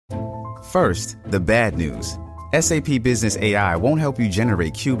First, the bad news. SAP Business AI won't help you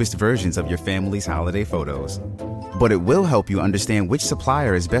generate cubist versions of your family's holiday photos. But it will help you understand which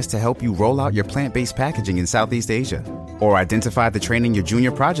supplier is best to help you roll out your plant-based packaging in Southeast Asia, or identify the training your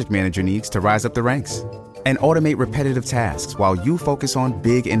junior project manager needs to rise up the ranks, and automate repetitive tasks while you focus on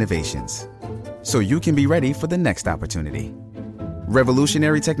big innovations, so you can be ready for the next opportunity.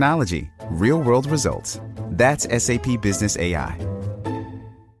 Revolutionary technology, real-world results. That's SAP Business AI.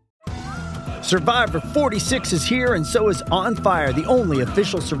 Survivor 46 is here, and so is On Fire, the only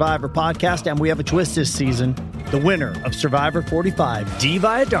official Survivor podcast, and we have a twist this season. The winner of Survivor 45, Dee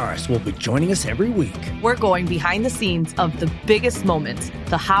Valladares, will be joining us every week. We're going behind the scenes of the biggest moments,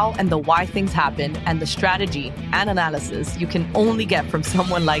 the how and the why things happen, and the strategy and analysis you can only get from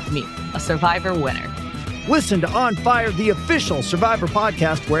someone like me, a Survivor winner. Listen to On Fire, the official Survivor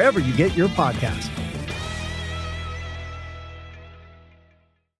podcast, wherever you get your podcast.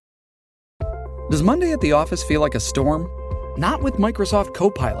 Does Monday at the office feel like a storm? Not with Microsoft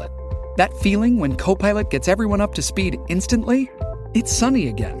Copilot. That feeling when Copilot gets everyone up to speed instantly? It's sunny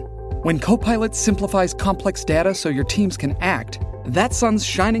again. When Copilot simplifies complex data so your teams can act, that sun's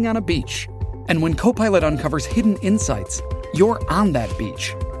shining on a beach. And when Copilot uncovers hidden insights, you're on that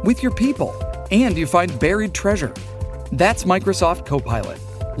beach with your people, and you find buried treasure. That's Microsoft Copilot.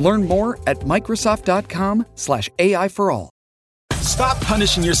 Learn more at Microsoft.com/AI for all. Stop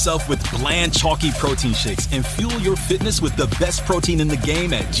punishing yourself with bland, chalky protein shakes and fuel your fitness with the best protein in the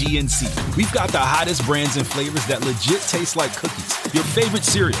game at GNC. We've got the hottest brands and flavors that legit taste like cookies, your favorite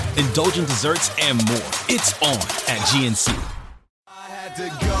cereal, indulgent desserts, and more. It's on at GNC. I had to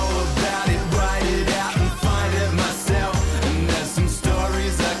go about it, write it out, and find it myself. And there's some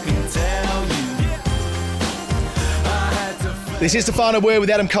stories I can tell you. This is the final word with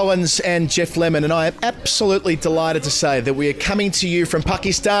Adam Collins and Jeff Lemon, and I am absolutely delighted to say that we are coming to you from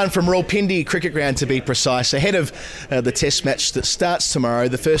Pakistan, from Rawalpindi Cricket Ground to be precise, ahead of the Test match that starts tomorrow.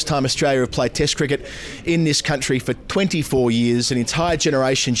 The first time Australia have played Test cricket in this country for 24 years. An entire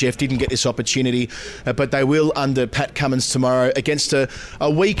generation, Jeff, didn't get this opportunity, but they will under Pat Cummins tomorrow against a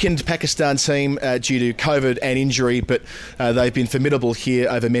weakened Pakistan team due to COVID and injury, but they've been formidable here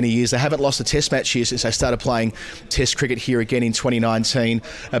over many years. They haven't lost a Test match here since they started playing Test cricket here again in 2019,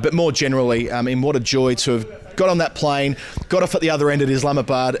 but more generally, what a joy to have got on that plane, got off at the other end at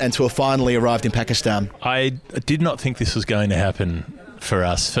Islamabad, and to have finally arrived in Pakistan. I did not think this was going to happen for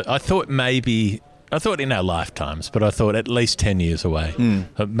us. I thought in our lifetimes, but I thought at least 10 years away.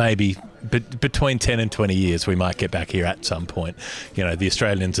 Maybe between 10 and 20 years we might get back here at some point. You know, the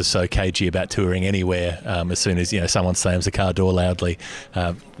Australians are so cagey about touring anywhere. As soon as, someone slams the car door loudly,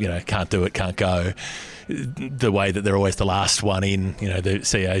 can't do it, can't go. The way that they're always the last one in, the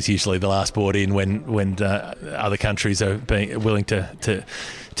CEO is usually the last brought in when other countries are willing to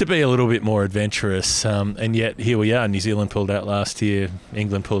be a little bit more adventurous. And yet here we are. New Zealand pulled out last year.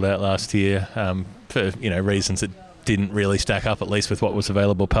 England pulled out last year for reasons that didn't really stack up, at least with what was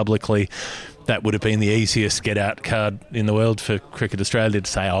available publicly. That would have been the easiest get-out card in the world for Cricket Australia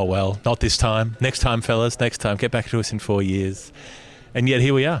to say, oh, well, not this time. Next time, fellas, next time. Get back to us in 4 years. And yet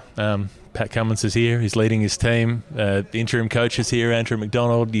here we are. Pat Cummins is here. He's leading his team. The interim coach is here, Andrew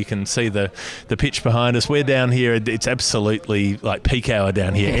McDonald. You can see the pitch behind us. We're down here. It's absolutely like peak hour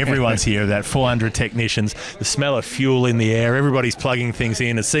down here. Everyone's here, about 400 technicians. The smell of fuel in the air. Everybody's plugging things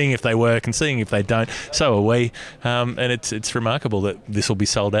in and seeing if they work and seeing if they don't. So are we. And it's remarkable that this will be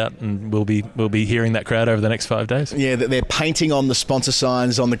sold out, and we'll be hearing that crowd over the next 5 days. Yeah, they're painting on the sponsor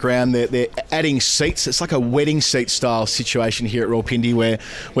signs on the ground. They're adding seats. It's like a wedding seat style situation here at Rawalpindi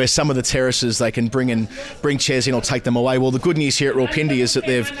where some of the terraces they can bring chairs in or take them away. Well, the good news here at Rawalpindi is that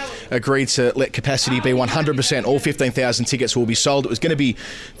they've agreed to let capacity be 100%. All 15,000 tickets will be sold. It was going to be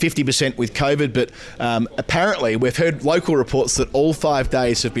 50% with COVID, but apparently we've heard local reports that all 5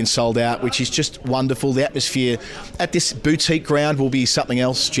 days have been sold out, which is just wonderful. The atmosphere at this boutique ground will be something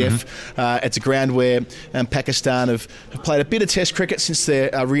else, Jeff. Mm-hmm. It's a ground where Pakistan have played a bit of Test cricket since their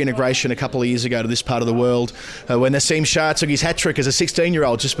reintegration a couple of years ago to this part of the world, when Naseem Shah took his hat-trick as a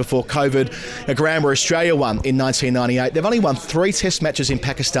 16-year-old just before COVID. A ground where Australia won in 1998. They've only won 3 Test matches in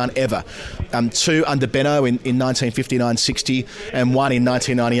Pakistan ever. 2 under Benno in 1959-60 and 1 in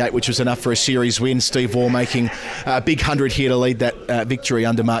 1998, which was enough for a series win. Steve Waugh making a big 100 here to lead that victory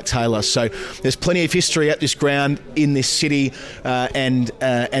under Mark Taylor. So there's plenty of history at this ground in this city, and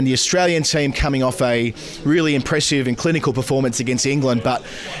the Australian team coming off a really impressive and clinical performance against England, but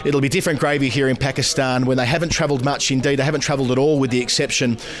it'll be different gravy here in Pakistan when they haven't travelled much. Indeed, they haven't travelled at all, with the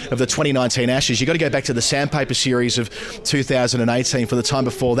exception of the 2019 Ashes. You've got to go back to the Sandpaper Series of 2018 for the time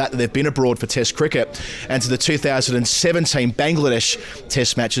before that they've been abroad for Test cricket, and to the 2017 Bangladesh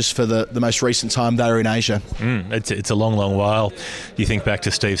Test matches for the most recent time they were in Asia. It's a long, long while. You think back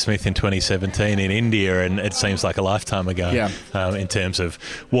to Steve Smith in 2017 in India, and it seems like a lifetime ago in terms of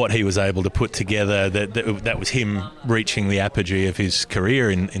what he was able to put together. That was him reaching the apogee of his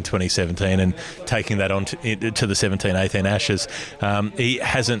career in 2017 and taking that on to the 17-18 Ashes. He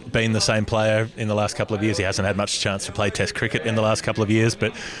hasn't been the same player in the last couple of years. He hasn't had much chance to play Test cricket in the last couple of years,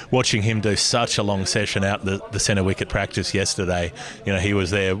 but watching him do such a long session out the centre wicket practice yesterday, he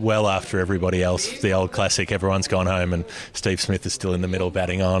was there well after everybody else. The old classic, everyone's gone home and Steve Smith is still in the middle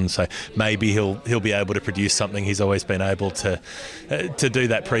batting on, so maybe he'll be able to produce something. He's always been able to do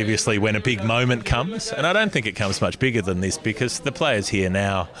that previously when a big moment comes, and I don't think it comes much bigger than this because the players here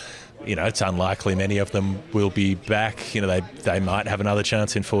now, it's unlikely many of them will be back. They might have another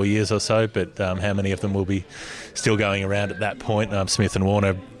chance in 4 years or so, but how many of them will be still going around at that point? Smith and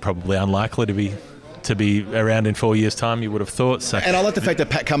Warner probably unlikely to be around in 4 years' time, you would have thought. So. And I like the fact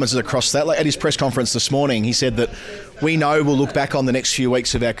that Pat Cummins is across that. Like at his press conference this morning, he said that we know we'll look back on the next few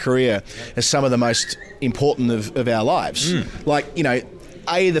weeks of our career as some of the most important of our lives.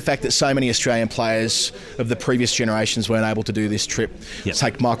 The fact that so many Australian players of the previous generations weren't able to do this trip. Yep.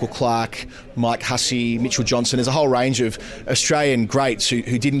 Take Michael Clarke, Mike Hussey, Mitchell Johnson. There's a whole range of Australian greats who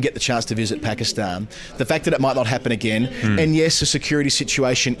didn't get the chance to visit Pakistan. The fact that it might not happen again. And yes, the security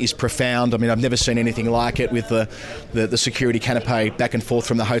situation is profound. I mean, I've never seen anything like it with the security canopé back and forth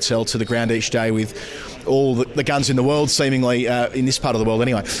from the hotel to the ground each day with all the guns in the world, seemingly, in this part of the world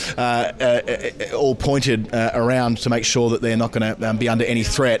anyway, all pointed around to make sure that they're not going to be under any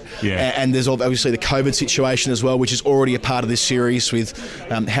threat. And there's obviously the COVID situation as well, which is already a part of this series with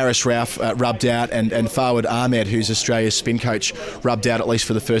Harris Rauf rubbed out and Fawad Ahmed, who's Australia's spin coach, rubbed out at least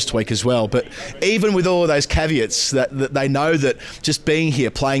for the first week as well. But even with all of those caveats, that they know that just being here,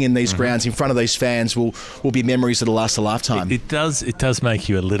 playing in these grounds in front of these fans will be memories that'll last a lifetime. It does make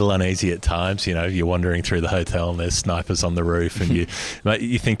you a little uneasy at times. You're wandering through the hotel and there's snipers on the roof, and you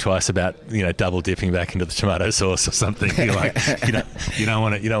think twice about double dipping back into the tomato sauce or something. You're like, you don't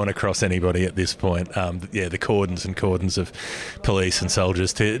want to cross anybody at this point. The cordons and cordons of police and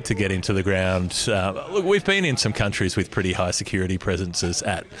soldiers to get into the ground. Look, we've been in some countries with pretty high security presences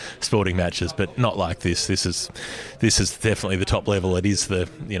at sporting matches, but not like this. This is definitely the top level. It is the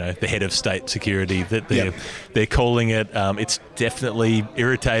head of state security that they're calling it. It's definitely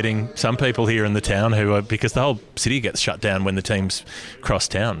irritating some people here in the town because the whole city gets shut down when the teams cross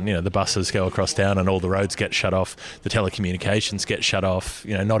town. The buses go across town and all the roads get shut off. The telecommunications get shut off.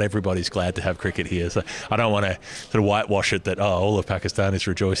 Not everybody's glad to have cricket here. So I don't want to sort of whitewash it that all of Pakistan is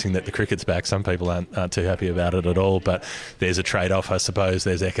rejoicing that the cricket's back. Some people aren't too happy about it at all. But there's a trade-off, I suppose.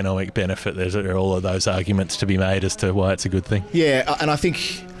 There's economic benefit. There's all of those arguments to be made as to why it's a good thing. Yeah, and I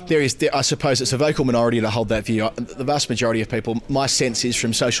think I suppose it's a vocal minority to hold that view. The vast majority of people, my sense is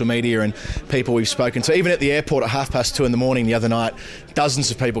from social media and people we've spoken to, even at the airport at 2:30 in the morning the other night,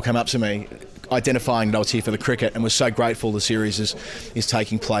 dozens of people come up to me identifying that I was here for the cricket and was so grateful the series is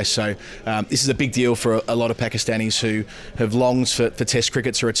taking place. So this is a big deal for a lot of Pakistanis who have longed for Test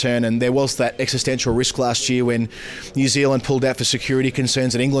cricket to return. And there was that existential risk last year when New Zealand pulled out for security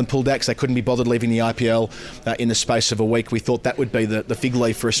concerns and England pulled out because they couldn't be bothered leaving the IPL in the space of a week. We thought that would be the fig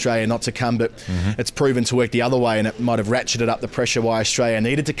leaf for Australia not to come, but it's proven to work the other way, and it might have ratcheted up the pressure why Australia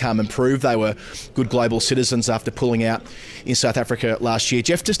needed to come and prove they were good global citizens after pulling out in South Africa last year.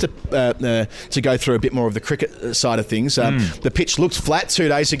 Jeff, just to go through a bit more of the cricket side of things. The pitch looked flat 2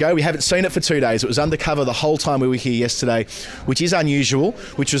 days ago. We haven't seen it for 2 days. It was undercover the whole time we were here yesterday, which is unusual,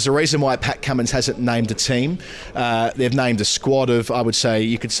 which was the reason why Pat Cummins hasn't named a team. They've named a squad of, I would say,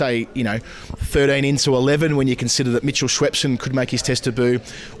 you could say, 13 into 11 when you consider that Mitchell Schwepson could make his Test debut,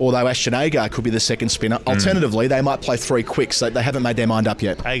 although Ashton Agar could be the second spinner. Alternatively, they might play three quicks. They haven't made their mind up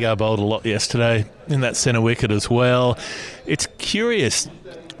yet. Agar bowled a lot yesterday in that centre wicket as well. It's curious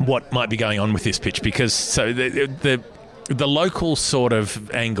what might be going on with this pitch, because the local sort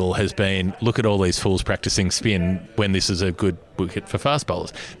of angle has been, look at all these fools practicing spin when this is a good wicket for fast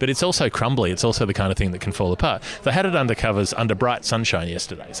bowlers. But it's also crumbly. It's also the kind of thing that can fall apart. They had it under covers under bright sunshine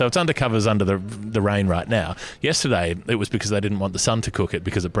yesterday. So it's under covers under the rain right now. Yesterday, it was because they didn't want the sun to cook it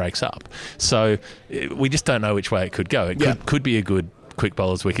because it breaks up. So we just don't know which way it could go. It could be a good quick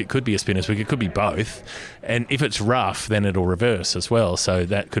bowler's wicket, could be a spinner's wicket, could be both. And if it's rough, then it'll reverse as well. So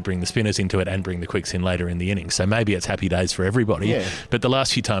that could bring the spinners into it and bring the quicks in later in the innings. So maybe it's happy days for everybody. Yeah. But the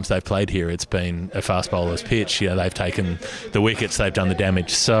last few times they've played here, it's been a fast bowler's pitch. They've taken the wickets, they've done the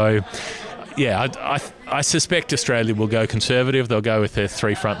damage. So I suspect Australia will go conservative. They'll go with their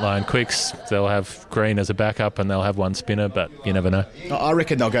 3 frontline quicks. They'll have Green as a backup and they'll have one spinner, but you never know. I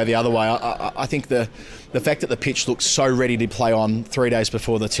reckon they'll go the other way. I think the fact that the pitch looks so ready to play on 3 days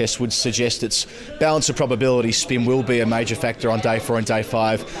before the test would suggest its balance of probability spin will be a major factor on day 4 and day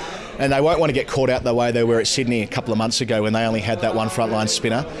 5. And they won't want to get caught out the way they were at Sydney a couple of months ago when they only had that one frontline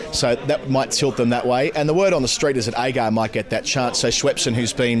spinner. So that might tilt them that way. And the word on the street is that Agar might get that chance. So Schwepson,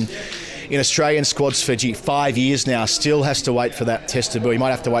 who's been in Australian squads for 5 years now, still has to wait for that test debut. He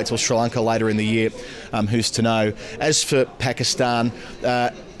might have to wait till Sri Lanka later in the year. Who's to know? As for Pakistan,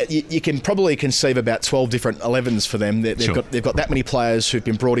 you can probably conceive about 12 different 11s for them. They've got that many players who've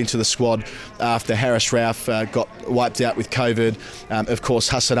been brought into the squad after Haris Rauf got wiped out with COVID. Of course,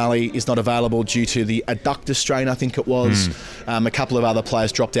 Hassan Ali is not available due to the adductor strain, I think it was. A couple of other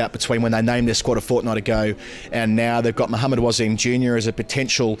players dropped out between when they named their squad a fortnight ago and now. They've got Mohammad Wasim Jr. as a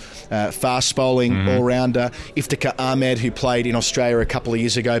potential fast bowling all-rounder. Iftikhar Ahmed, who played in Australia a couple of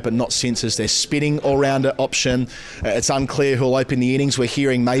years ago but not since, as their spinning all-rounder option. It's unclear who'll open the innings. We're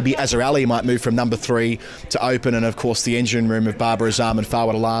hearing maybe Azhar Ali might move from number 3 to open, and of course the engine room of Babar Azam and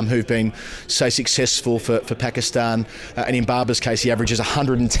Fawad Alam, who've been so successful for Pakistan. And in Babar's case, he averages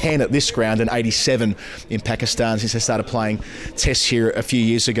 110 at this ground and 87 in Pakistan since they started playing tests here a few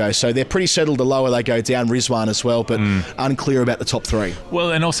years ago. So they're pretty settled the lower they go down. Rizwan as well, but unclear about the top 3.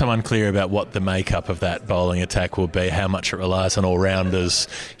 Well, and also unclear about what the makeup of that bowling attack will be, how much it relies on all-rounders,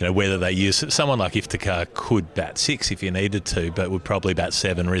 whether they use someone like Iftikhar could bat 6 if you needed to, but would probably bat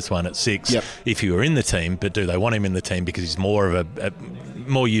 7, Rizwan at 6 if you were in the team. But do they want him in the team because he's more of a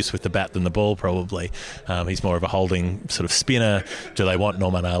more use with the bat than the ball probably? He's more of a holding sort of spinner. Do they want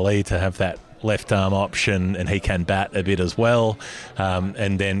Norman Ali to have that left arm option and he can bat a bit as well?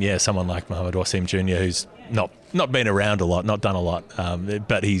 And then someone like Mohammad Wasim Jr. who's not been around a lot, not done a lot,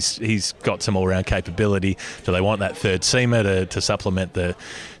 but he's got some all-round capability. Do they want that third seamer to supplement the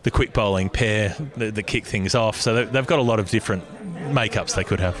quick bowling pair that kick things off? So they've got a lot of different makeups they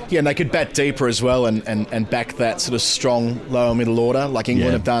could have. Yeah, and they could bat deeper as well and back that sort of strong lower middle order like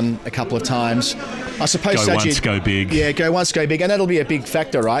England have done a couple of times. I suppose go once, go big. Yeah, go once, go big, and that'll be a big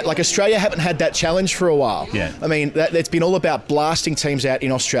factor, right? Like Australia haven't had that challenge for a while. Yeah. I mean, it's been all about blasting teams out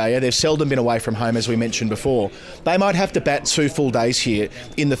in Australia. They've seldom been away from home, as we mentioned before. They might have to bat 2 full days here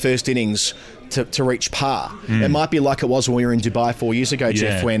in the first innings to reach par. It might be like it was when we were in Dubai 4 years ago,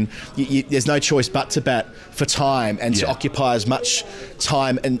 Jeff, when there's no choice but to bat for time and to occupy as much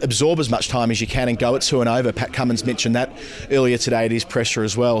time and absorb as much time as you can and go at 2 and over. Pat Cummins mentioned that earlier today at his presser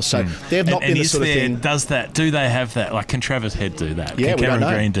as well. So they've not been the sort of thing. Do they have that? Like, can Travis Head do that? Yeah, can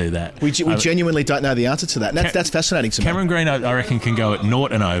Cameron Green do that? We genuinely don't know the answer to that. And that's fascinating to me. Cameron Green, I reckon, can go at 0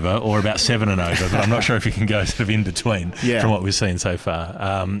 and over or about 7 and over, but I'm not sure if he can go sort of in between from what we've seen so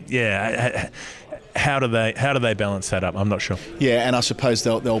far. How do they balance that up? I'm not sure. Yeah, and I suppose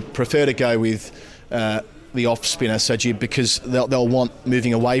they'll prefer to go with the off spinner, Sajid, because they'll want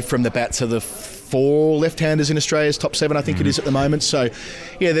moving away from the bat to the 4 left-handers in Australia's top 7, I think it is at the moment. So,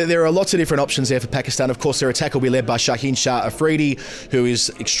 there are lots of different options there for Pakistan. Of course, their attack will be led by Shaheen Shah Afridi, who is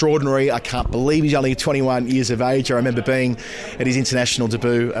extraordinary. I can't believe he's only 21 years of age. I remember being at his international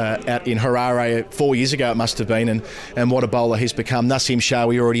debut out in Harare 4 years ago, it must have been, and what a bowler he's become. Naseem Shah,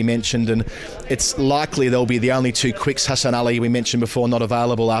 we already mentioned, and it's likely they'll be the only 2 quicks. Hassan Ali, we mentioned before, not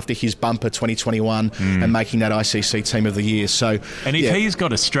available after his bumper 2021 and making that ICC Team of the Year. So, and if he's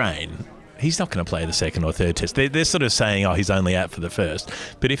got a strain, he's not going to play the second or third test. They're sort of saying, he's only out for the first.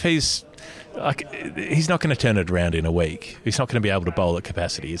 But if he's not going to turn it around in a week. He's not going to be able to bowl at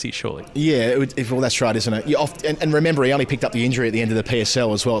capacity, is he, surely? Yeah, well, that's right, isn't it? And remember, he only picked up the injury at the end of the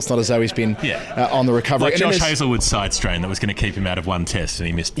PSL as well. It's not as though he's been on the recovery. Like Josh Hazlewood's side strain that was going to keep him out of 1 test and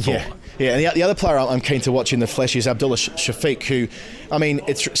he missed 4. Yeah, and the other player I'm keen to watch in the flesh is Abdullah Shafiq, who, I mean,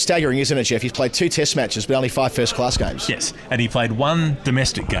 it's staggering, isn't it, Jeff? He's played 2 test matches, but only 5 first-class games. Yes, and he played 1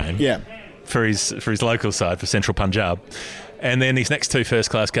 domestic game. Yeah. For his local side, for Central Punjab. And then his next 2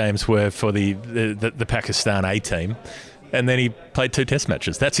 first-class games were for the Pakistan A team. And then he played 2 test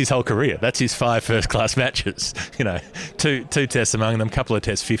matches. That's his whole career. That's his 5 first-class matches. Two tests among them, a couple of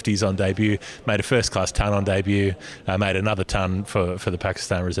test 50s on debut, made a first-class ton on debut, made another ton for the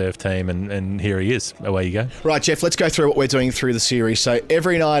Pakistan reserve team, and here he is. Away you go. Right, Jeff, let's go through what we're doing through the series. So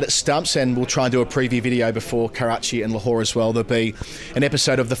every night at Stumps, and we'll try and do a preview video before Karachi and Lahore as well, there'll be an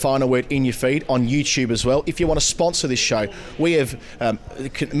episode of The Final Word in your feed on YouTube as well. If you want to sponsor this show, we have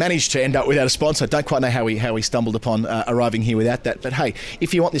managed to end up without a sponsor. Don't quite know how we stumbled upon arriving here without that. But hey,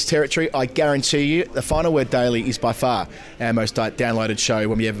 if you want this territory, I guarantee you the Final Word Daily is by far our most downloaded show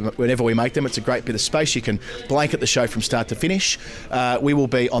whenever we make them. It's a great bit of space. You can blanket the show from start to finish. We will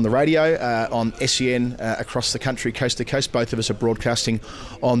be on the radio, on SEN across the country, coast to coast. Both of us are broadcasting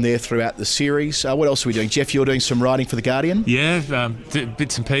on there throughout the series. What else are we doing? Jeff, you're doing some writing for The Guardian? Yeah,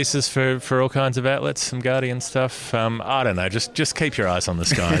 bits and pieces for all kinds of outlets, some Guardian stuff. I don't know, just keep your eyes on the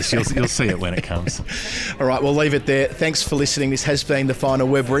skies. You'll see it when it comes. All right, we'll leave it there. Thanks for listening. This has been The Final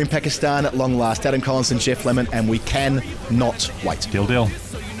Word. We're in Pakistan at long last. Adam Collins and Jeff Lemon, and we cannot wait. Deal.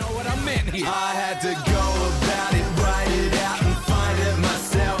 So you know what I meant here. I had to go